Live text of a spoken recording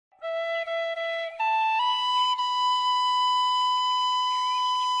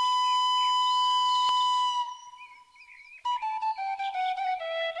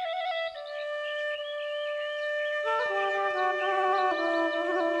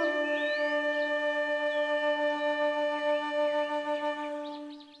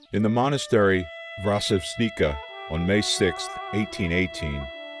In the monastery Vrasevsnika on May 6, 1818,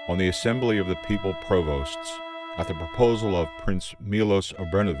 on the Assembly of the People Provosts, at the proposal of Prince Milos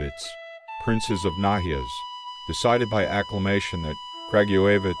Obrenovic, princes of Nahias, decided by acclamation that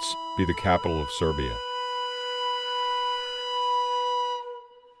Kragujevac be the capital of Serbia.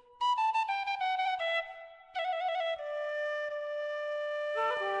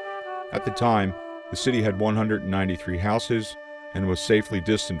 At the time, the city had 193 houses and was safely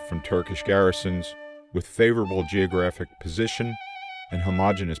distant from Turkish garrisons, with favorable geographic position and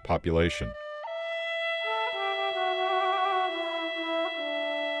homogeneous population.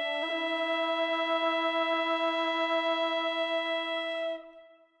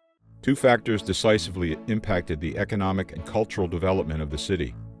 Two factors decisively impacted the economic and cultural development of the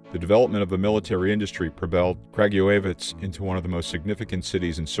city. The development of the military industry propelled Kragujevac into one of the most significant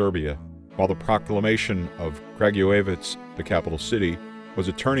cities in Serbia, while the proclamation of Kragujevac, the capital city, was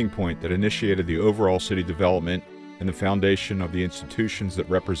a turning point that initiated the overall city development and the foundation of the institutions that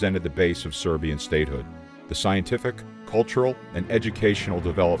represented the base of Serbian statehood, the scientific, cultural, and educational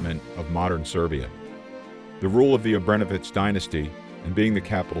development of modern Serbia. The rule of the Obrenovic dynasty, and being the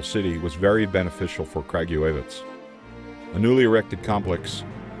capital city, was very beneficial for Kragujevac. A newly erected complex,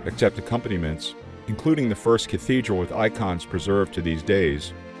 except accompaniments, including the first cathedral with icons preserved to these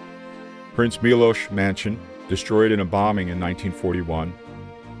days, Prince Miloš Mansion, destroyed in a bombing in 1941,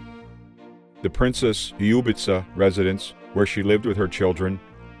 the Princess Ljubica residence, where she lived with her children,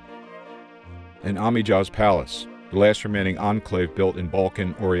 and Amidja's Palace, the last remaining enclave built in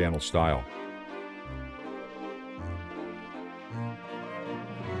Balkan Oriental style.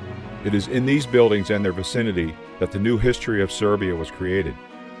 It is in these buildings and their vicinity that the new history of Serbia was created.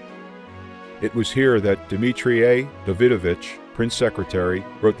 It was here that Dimitrije Davidović, Prince Secretary,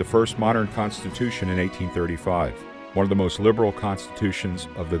 wrote the first modern constitution in 1835, one of the most liberal constitutions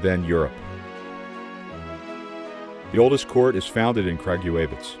of the then Europe. The oldest court is founded in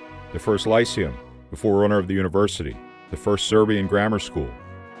Kragujevac, the first lyceum, the forerunner of the university, the first Serbian grammar school,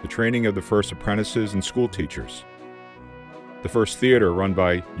 the training of the first apprentices and school teachers, the first theater run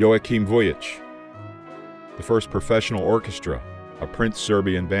by Joachim Vujic, the first professional orchestra, a Prince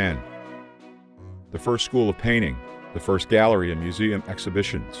Serbian band, the first school of painting, the first gallery and museum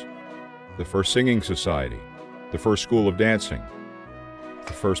exhibitions, the first singing society, the first school of dancing,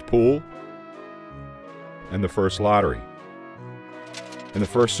 the first pool, and the first lottery. And the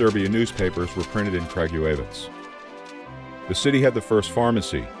first Serbian newspapers were printed in Kragujevac. The city had the first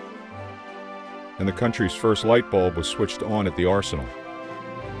pharmacy, and the country's first light bulb was switched on at the arsenal.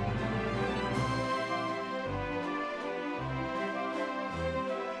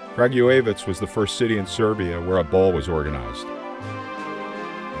 Kragujevac was the first city in Serbia where a ball was organized.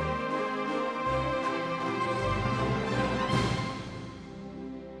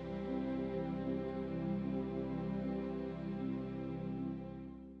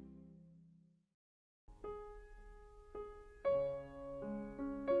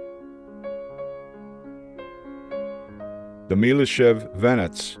 The Milošev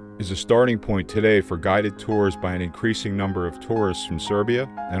Venac is a starting point today for guided tours by an increasing number of tourists from Serbia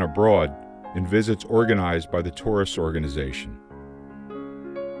and abroad, and visits organized by the tourist organization.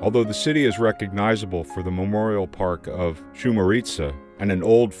 Although the city is recognizable for the memorial park of Shumarica and an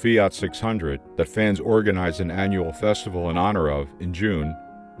old Fiat 600 that fans organize an annual festival in honor of in June,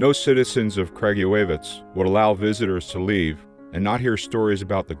 no citizens of Kragujevac would allow visitors to leave and not hear stories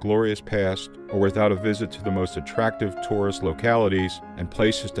about the glorious past, or without a visit to the most attractive tourist localities and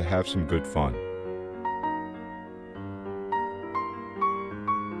places to have some good fun.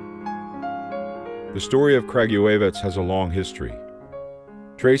 The story of Kragujevac has a long history.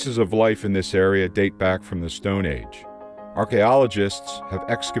 Traces of life in this area date back from the Stone Age. Archaeologists have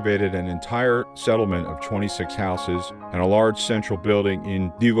excavated an entire settlement of 26 houses and a large central building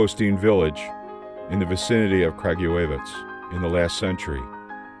in Divostin village in the vicinity of Kragujevac in the last century.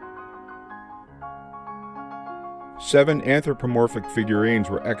 7 anthropomorphic figurines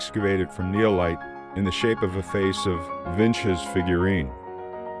were excavated from neolite in the shape of a face of Vinč's figurine.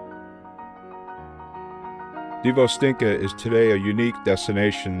 Divostinka is today a unique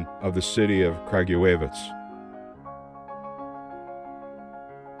destination of the city of Kragujevac.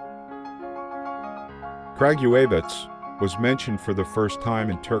 Kragujevac was mentioned for the first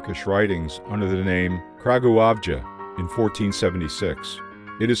time in Turkish writings under the name Kragujevac in 1476.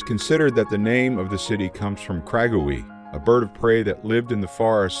 It is considered that the name of the city comes from Kraguje, a bird of prey that lived in the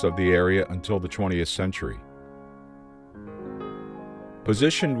forests of the area until the 20th century.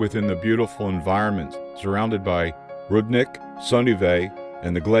 Positioned within the beautiful environment surrounded by Rudnik, Sunive,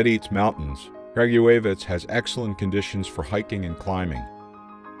 and the Gleditz Mountains, Kragujevac has excellent conditions for hiking and climbing.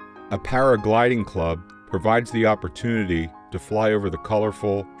 A paragliding club provides the opportunity to fly over the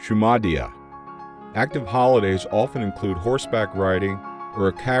colorful Šumadija. Active holidays often include horseback riding or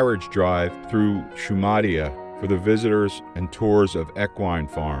a carriage drive through Šumadija for the visitors and tours of equine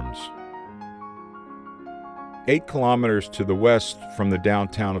farms. 8 kilometers to the west from the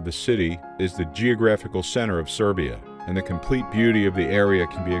downtown of the city is the geographical center of Serbia, and the complete beauty of the area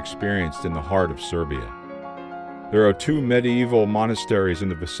can be experienced in the heart of Serbia. There are 2 medieval monasteries in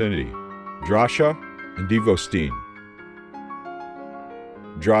the vicinity, Drača and Divostin.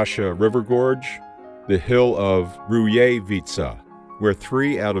 Drača River Gorge, the hill of Kragujevac, where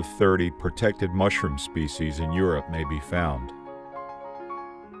 3 out of 30 protected mushroom species in Europe may be found.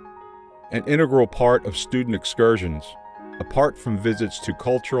 An integral part of student excursions, apart from visits to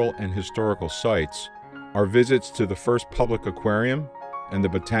cultural and historical sites, are visits to the first public aquarium and the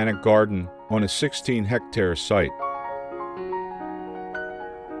botanic garden on a 16-hectare site.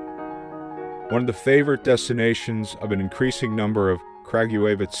 One of the favorite destinations of an increasing number of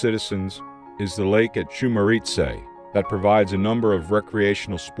Kragujevac citizens is the lake at Šumarice that provides a number of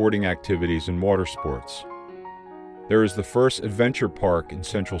recreational sporting activities and water sports. There is the first adventure park in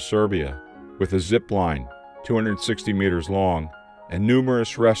central Serbia with a zip line 260 meters long and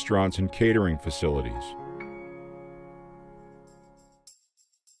numerous restaurants and catering facilities.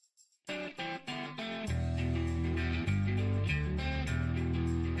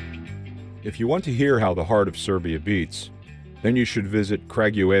 If you want to hear how the heart of Serbia beats, then you should visit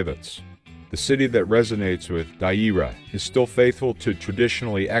Kragujevac. The city that resonates with Daira is still faithful to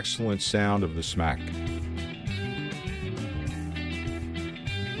traditionally excellent sound of the smack.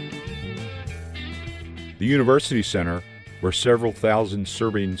 The University Center, where several thousand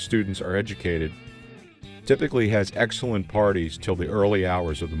Serbian students are educated, typically has excellent parties till the early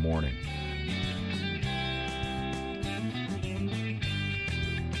hours of the morning.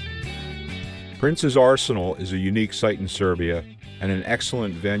 Prince's Arsenal is a unique site in Serbia and an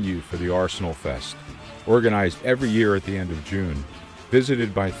excellent venue for the Arsenal Fest, organized every year at the end of June,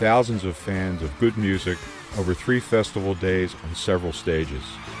 visited by thousands of fans of good music over 3 festival days on several stages.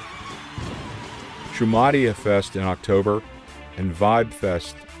 Šumadija Fest in October and Vibe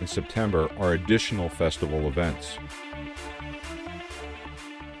Fest in September are additional festival events.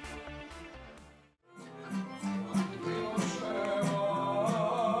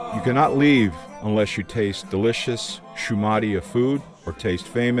 You cannot leave unless you taste delicious Šumadija food or taste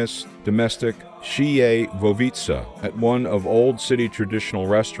famous, domestic Kragujevac at one of Old City traditional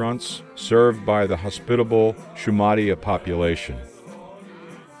restaurants served by the hospitable Šumadija population.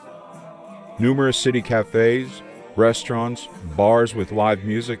 Numerous city cafes, restaurants, bars with live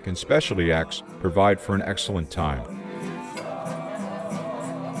music and specialty acts provide for an excellent time.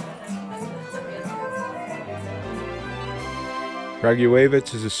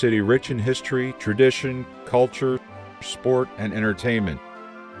 Kragujevac is a city rich in history, tradition, culture, sport, and entertainment,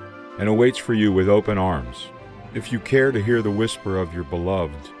 and awaits for you with open arms. If you care to hear the whisper of your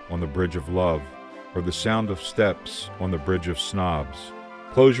beloved on the Bridge of Love, or the sound of steps on the Bridge of Snobs,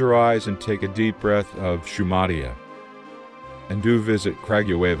 close your eyes and take a deep breath of Šumadija, and do visit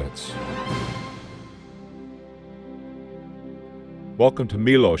Kragujevac. Welcome to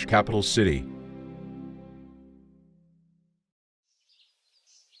Miloš, capital city.